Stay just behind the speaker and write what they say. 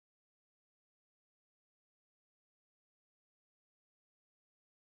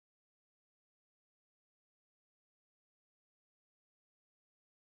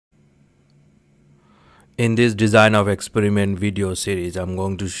In this design of experiment video series, I'm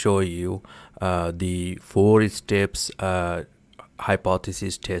going to show you the 4 steps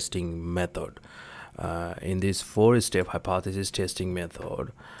hypothesis testing method. In this 4-step hypothesis testing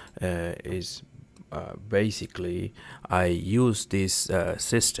method is basically I use this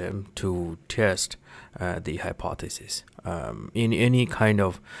system to test the hypothesis. In any kind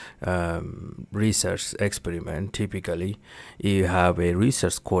of research experiment, typically you have a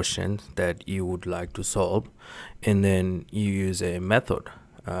research question that you would like to solve, and then you use a method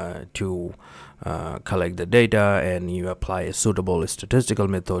to collect the data, and you apply a suitable statistical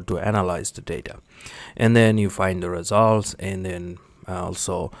method to analyze the data, and then you find the results, and then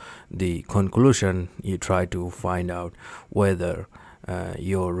also the conclusion. You try to find out whether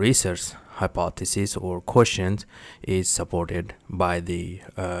your research hypothesis or questions is supported by the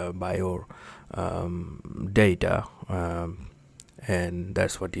by your data, and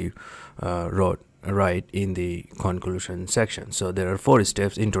that's what you write in the conclusion section. So there are 4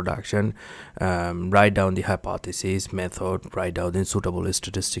 steps: introduction, write down the hypothesis, method, write down the suitable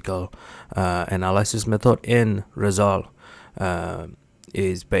statistical analysis method, and result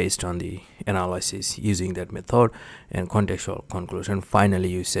is based on the analysis using that method, and contextual conclusion. Finally,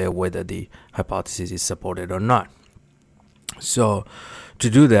 you say whether the hypothesis is supported or not. So to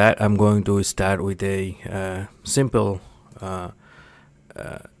do that, I'm going to start with a simple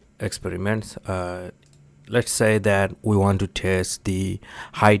experiment. Let's say that we want to test the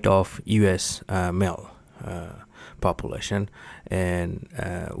height of US male population, and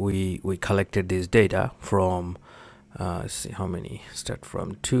we collected this data from see how many, start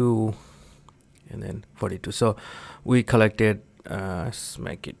from 2 and then 42. So we collected let's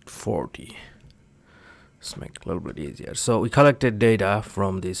make it 40. Let's make it a little bit easier. So we collected data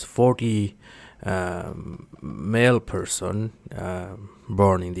from this 40 male person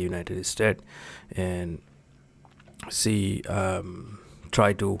born in the United States, and see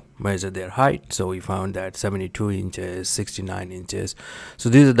try to measure their height. So we found that 72 inches, 69 inches. So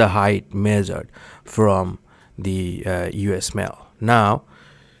these are the height measured from the US male. Now,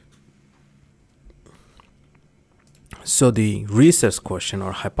 so the research question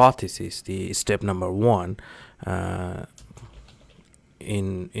or hypothesis, the step number 1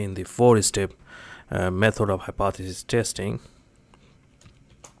 in the 4-step method of hypothesis testing,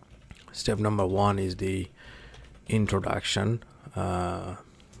 step number 1 is the introduction.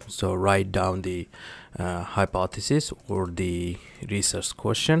 So write down the hypothesis or the research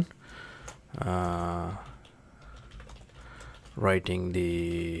question. Writing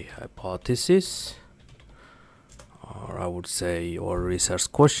the hypothesis, or I would say, or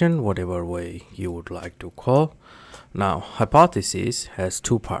research question, whatever way you would like to call. Now, hypothesis has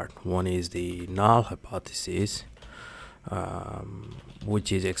 2 parts. One is the null hypothesis,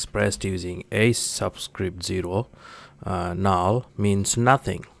 which is expressed using a subscript 0. Null means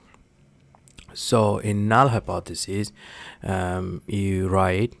nothing. So in null hypothesis, you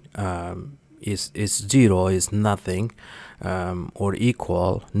write is 0 is nothing, or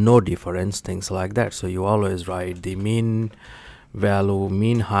equal, no difference, things like that. So you always write the mean value,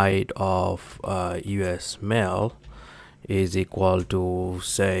 mean height of US male is equal to,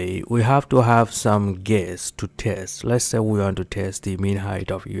 say, we have to have some guess to test. Let's say we want to test the mean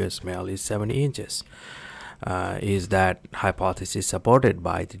height of US male is 70 inches. Is that hypothesis supported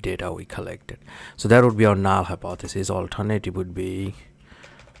by the data we collected? So that would be our null hypothesis. Alternative would be,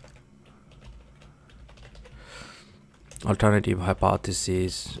 alternative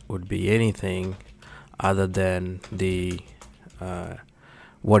hypothesis would be anything other than the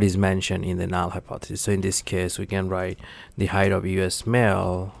what is mentioned in the null hypothesis. So in this case, we can write the height of US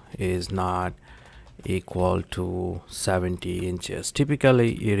male is not equal to 70 inches.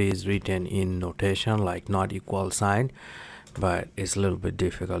 Typically it is written in notation like not equal sign, but it's a little bit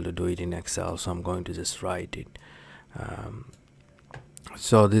difficult to do it in Excel, so I'm going to just write it.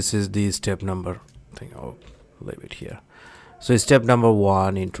 So this is the step number, I think I'll leave it here. So step number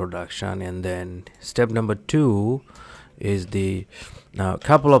 1, introduction, and then step number 2 is the, now a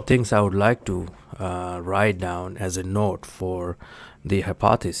couple of things I would like to write down as a note for the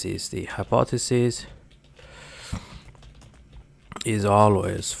hypothesis. The hypothesis is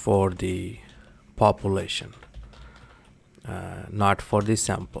always for the population, not for the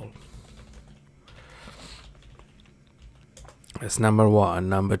sample. That's number 1.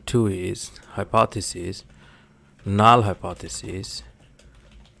 Number 2 is hypothesis, null hypothesis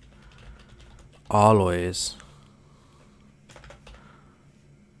always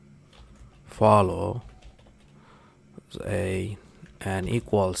follow an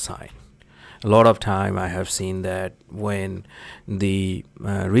equal sign. A lot of time I have seen that when the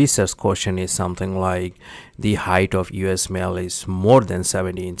research question is something like the height of US male is more than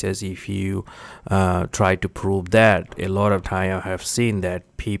 70 inches, if you try to prove that, a lot of time I have seen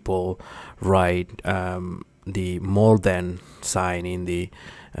that people write the more than sign in the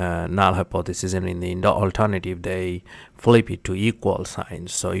null hypothesis, and in the alternative they flip it to equal sign.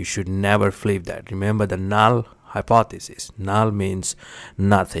 So you should never flip that. Remember the null hypothesis. Null means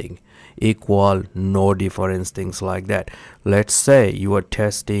nothing, equal, no difference, things like that. Let's say you are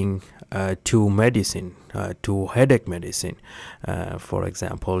testing two headache medicine, for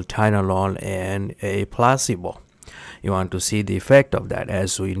example Tylenol and a placebo. You want to see the effect of that.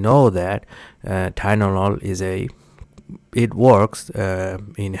 As we know that Tylenol it works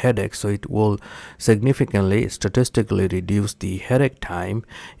in headache, so it will significantly statistically reduce the headache time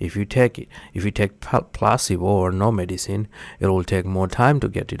if you take it. If you take placebo or no medicine, it will take more time to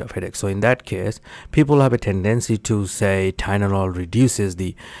get rid of headache. So in that case, people have a tendency to say Tylenol reduces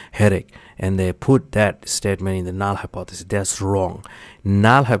the headache, and they put that statement in the null hypothesis. That's wrong.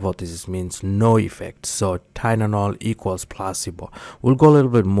 Null hypothesis means no effect, so Tylenol equals placebo. We'll go a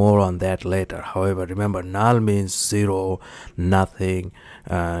little bit more on that later. However, remember, null means zero, nothing,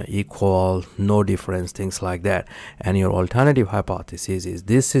 equal, no difference, things like that. And your alternative hypothesis is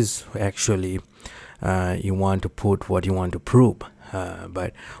this is actually you want to put what you want to prove.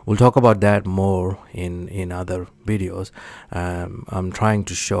 But we'll talk about that more in other videos. I'm trying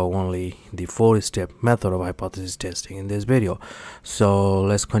to show only the 4-step method of hypothesis testing in this video, so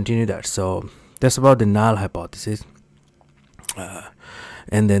let's continue that. So that's about the null hypothesis,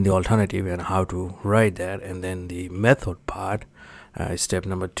 and then the alternative and how to write that, and then the method part, step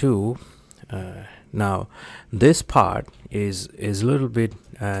number 2. Now this part is a little bit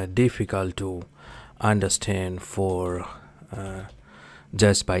difficult to understand for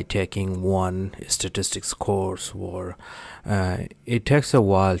just by taking one statistics course, or it takes a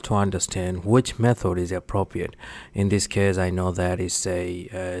while to understand which method is appropriate. In this case, I know that is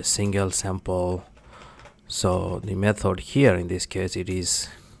a single sample. So the method here in this case,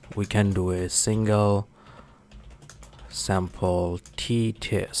 we can do a single sample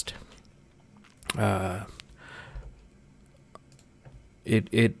t-test.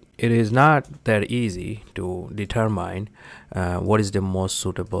 It is not that easy to determine what is the most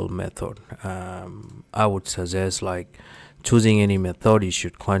suitable method. I would suggest, like, choosing any method, you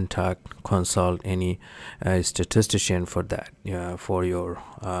should consult any statistician for that, for your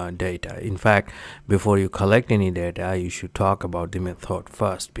data. In fact, before you collect any data, you should talk about the method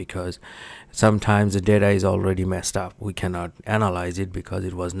first, because sometimes the data is already messed up. We cannot analyze it because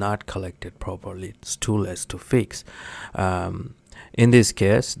it was not collected properly. It's too late to fix. In this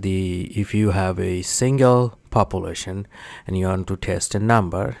case, if you have a single population and you want to test a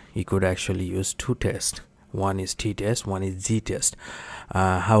number, you could actually use two tests. One is t-test, one is z-test.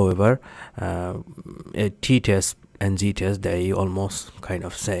 However, a t-test and z-test, they almost kind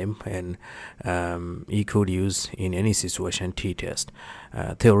of same, and you could use in any situation t-test.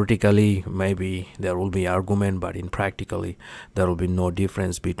 Theoretically, maybe there will be argument, but in practically there will be no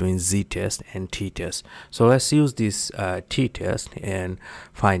difference between z-test and t-test. So let's use this t-test and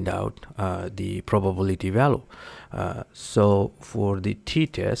find out the probability value. So for the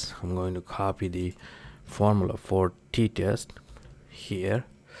t-test, I'm going to copy the formula for t-test here.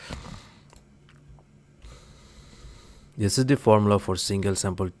 This is the formula for single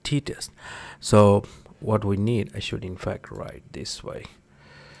sample t-test. So what we need, I should in fact write this way.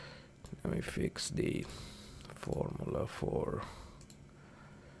 Let me fix the formula for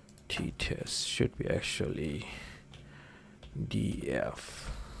t-test. Should be actually df.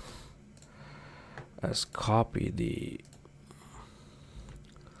 Let's copy the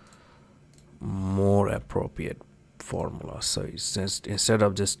more appropriate formula. So since instead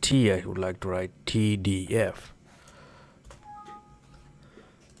of just t, I would like to write tdf.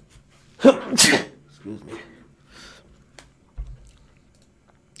 Excuse me,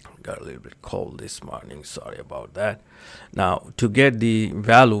 got a little bit cold this morning, sorry about that. Now to get the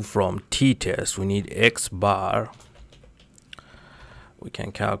value from t-test, we need x bar. We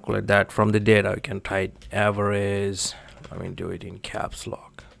can calculate that from the data. We can type average. Let me do it in caps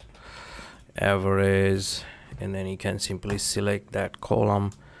lock. Average, and then you can simply select that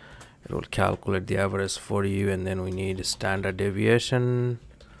column. It will calculate the average for you, and then we need a standard deviation.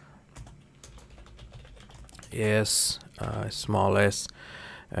 S, small s,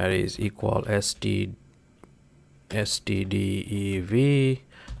 that is equal stdev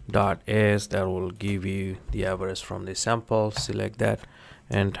dot s. That will give you the average from the sample. Select that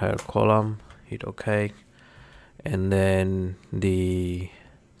entire column, hit OK, and then the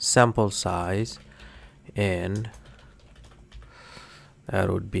sample size n,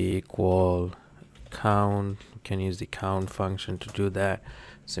 that would be equal count. You can use the count function to do that.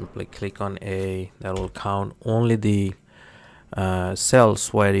 Simply click on A. That will count only the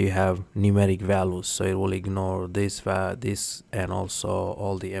cells where you have numeric values, so it will ignore this and also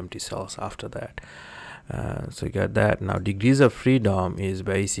all the empty cells after that. So you got that. Now degrees of freedom is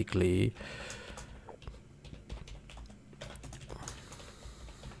basically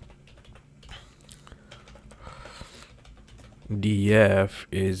df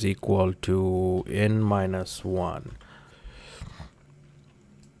is equal to n minus 1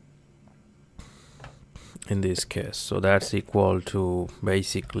 in this case. So that's equal to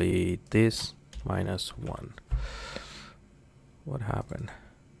basically this minus 1. What happened?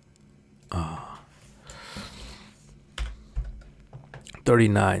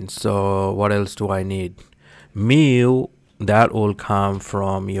 39. So what else do I need? Mu, that will come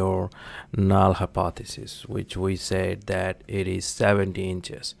from your null hypothesis, which we said that it is 70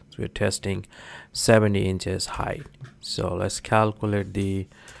 inches. So we're testing 70 inches height. So let's calculate the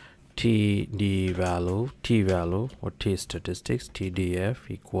t value or t statistics. TDF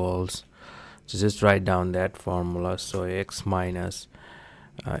equals, so just write down that formula. So x minus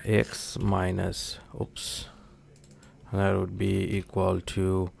oops, that would be equal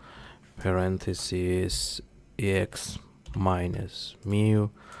to parenthesis x minus mu,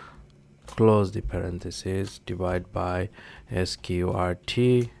 close the parenthesis, divide by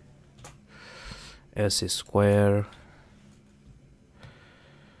sqrt s square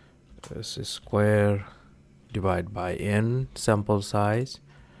divide by n sample size,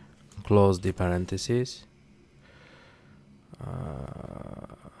 close the parenthesis,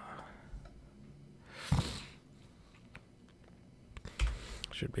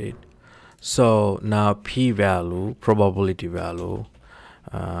 should be it. So now p value, probability value,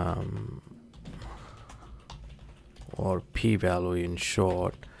 or p value in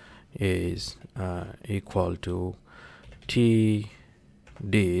short, is equal to t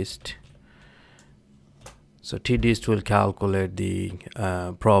dist. So t dist will calculate the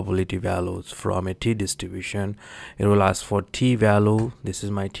probability values from a t distribution. It will ask for t value. This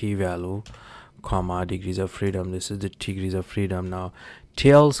is my t value, comma, degrees of freedom. This is the degrees of freedom. Now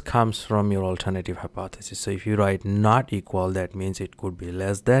tails comes from your alternative hypothesis. So if you write not equal, that means it could be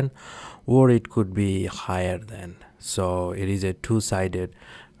less than or it could be higher than. So it is a two-sided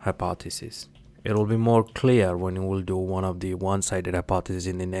hypothesis. It will be more clear when you will do one of the one-sided hypothesis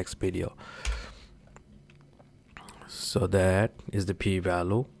in the next video. So that is the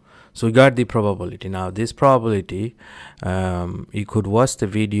p-value. So we got the probability. Now this probability, you could watch the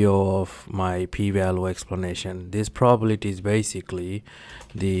video of my p-value explanation. This probability is basically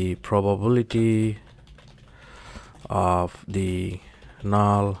the probability of the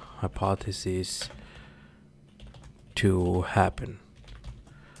null hypothesis to happen.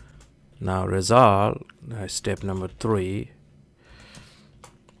 Now result, step number 3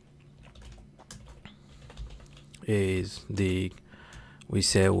 is the, we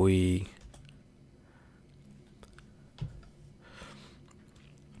say we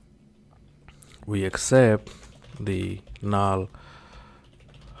accept the null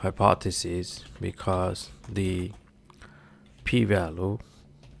hypothesis because the p-value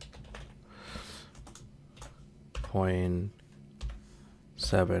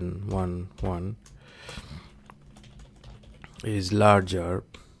 0.711 is larger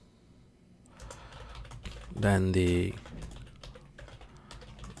than the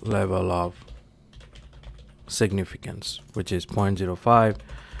level of significance, which is 0.05.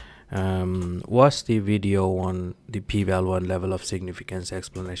 Watch the video on the p-value and level of significance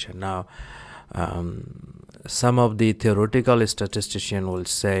explanation. Now some of the theoretical statistician will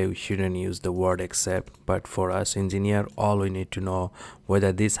say we shouldn't use the word except, but for us engineer, all we need to know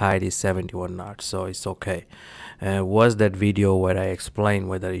whether this height is 70 or not, so it's okay. Was that video where I explained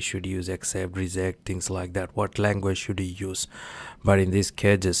whether you should use except, reject, things like that, what language should you use, but in this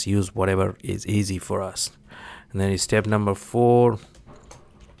case just use whatever is easy for us. And then step number 4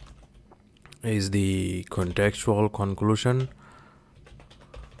 is the contextual conclusion.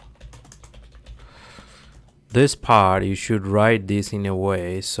 This part you should write this in a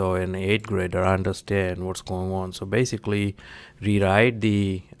way so an 8th grader understand what's going on. So basically rewrite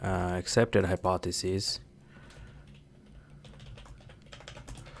the accepted hypothesis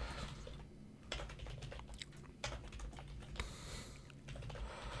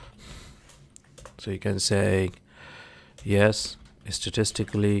so you can say yes,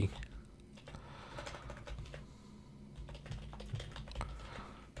 statistically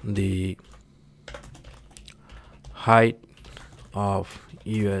the height of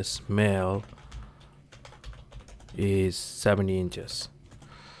US male is 70 inches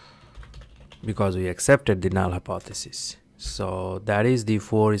because we accepted the null hypothesis. So that is the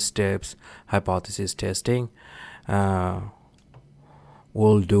 4 steps hypothesis testing.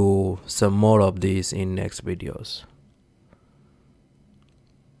 We'll do some more of these in next videos.